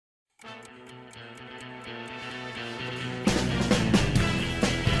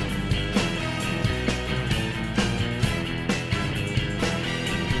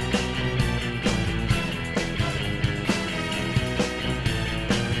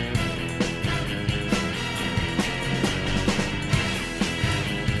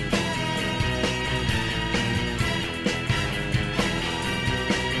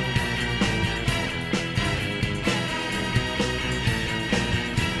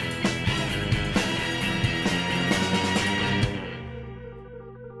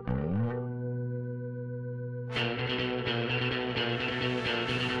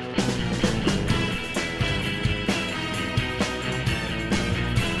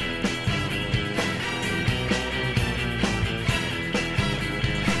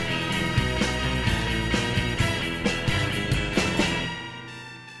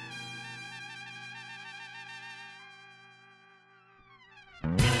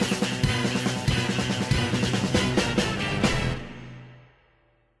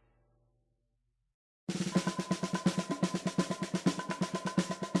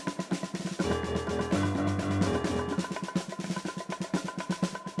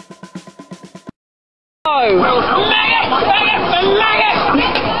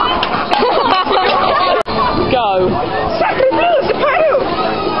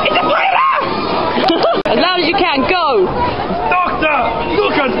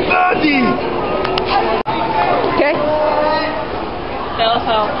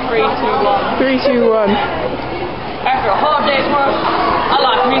3, 2, 1. 3, 2, 1. After a hard day's work, I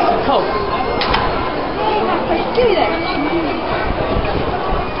like me some Coke. Do that.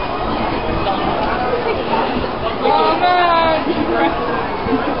 Oh man!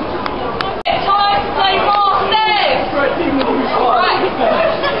 Time to play more saves! Right.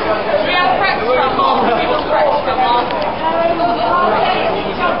 We have practice from on. People's practice from on.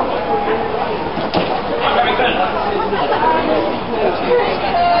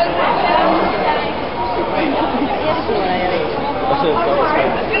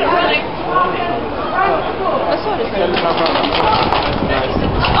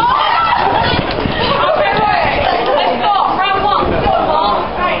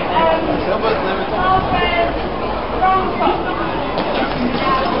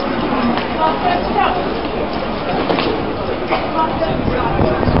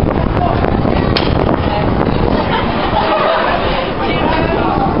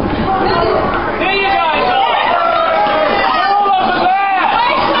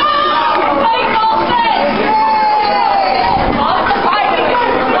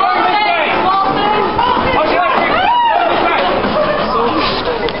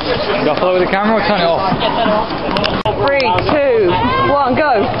 Follow the camera or turn it off? 3, 2, 1,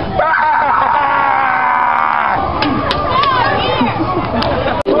 go!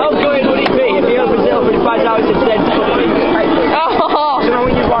 How good would it be if he opens it up and finds out it's a dead puppy? Oh! You know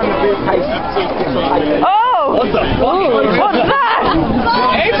when you run the boot pace? Oh! What the fuck? What's that?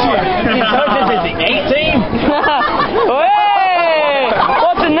 Intelligence is the 18? Hey!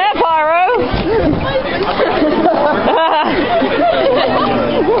 What's in there, Pyro?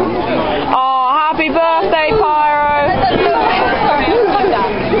 Oh, happy birthday, Pyro!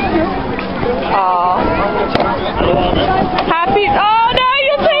 Oh. Happy... Oh no,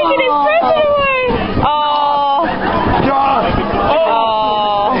 you're taking his present away! Oh.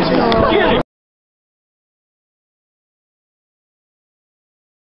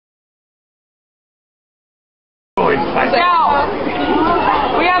 Now,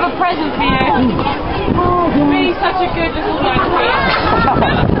 we have a present for you. Be such a good little monkey.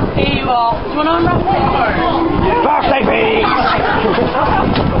 Here you are. Do you want to unwrap it? Birthday beat!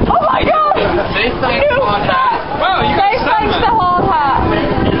 Oh my god! Say thanks to hard hat. Well, you Say thanks to hard hat.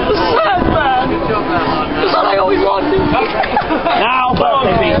 Sad man. Good job there, hard hat. That's what I always wanted. Now,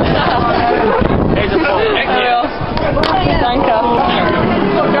 birthday beat. Here's a ball. Thank you. Thank you.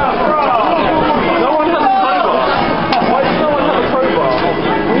 No one has a crowbar. Why does no one have a crowbar?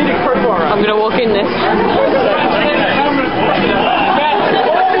 We need a crowbar. I'm gonna walk in this.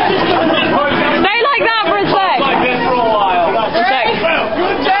 Stay like that for a sec. Like this for a while. A sec.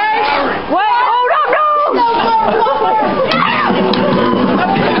 Wait, hold up, no!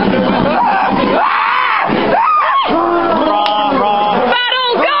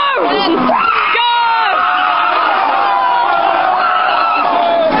 Battle, go! Go!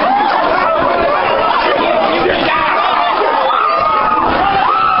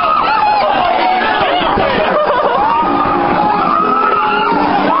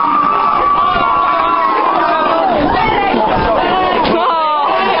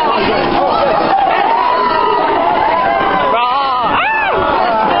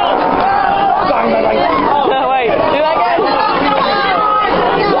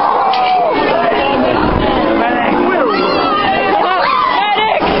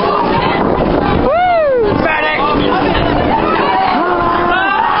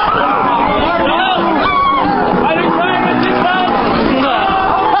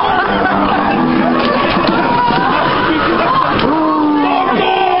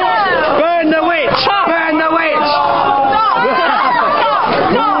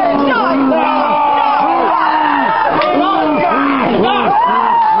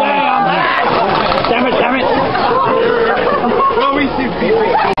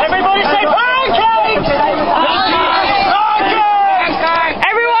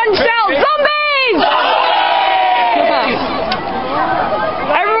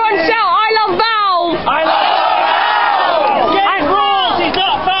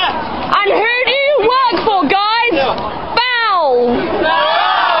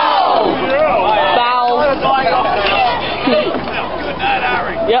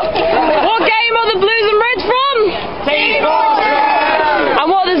 Yep. What game are the Blues and Reds from?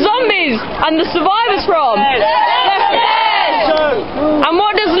 And what are the Zombies and the Survivors from? And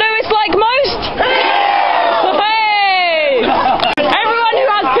what does Lewis like most? Hey! Everyone who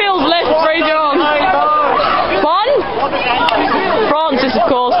has pills left, raise your arm. Fun? Francis, of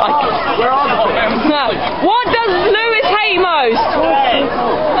course. What does Lewis hate most?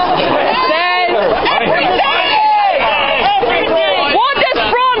 What does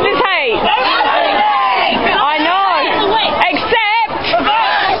Francis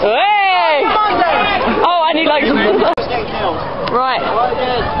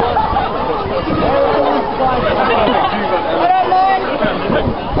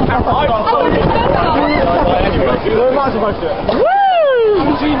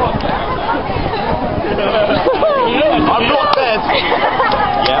I'm not dead.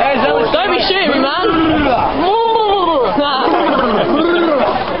 Yeah. Don't be shooting me, man.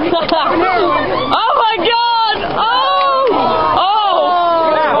 Oh my god! Oh! Oh!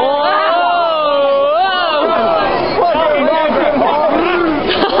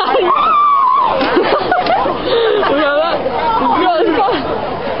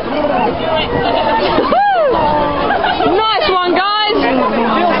 Nice one, guys!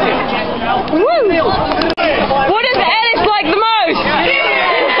 Woo! What does Ellis like the most?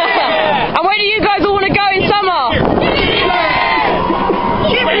 And where do you guys all want to go in summer?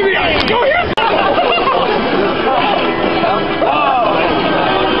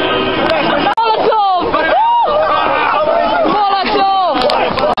 Molotov! Molotov!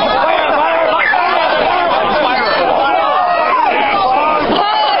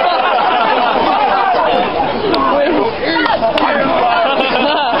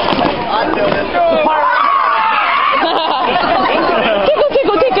 Tickle,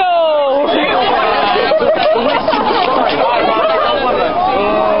 tickle, tickle!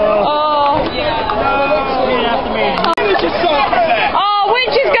 Oh,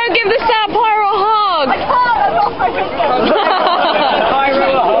 Winches, go give the Star Pyro a hug!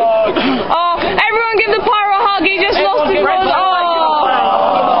 Oh, everyone give the Pyro a hug, he just lost his voice.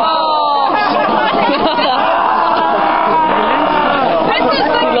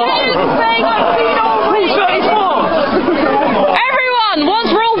 Everyone,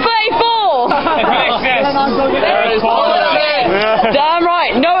 what's rule 34? Damn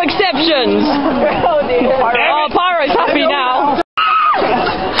right, no exceptions. Oh, Pyro's happy now.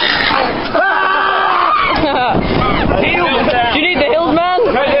 Do you need the hills, man?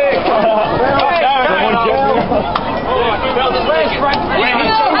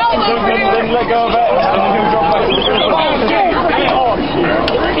 Let go of it, and then he'll drop back to the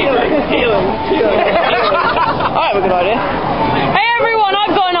Healing. I have a good idea. Hey everyone,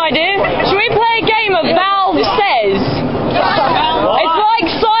 I've got an idea.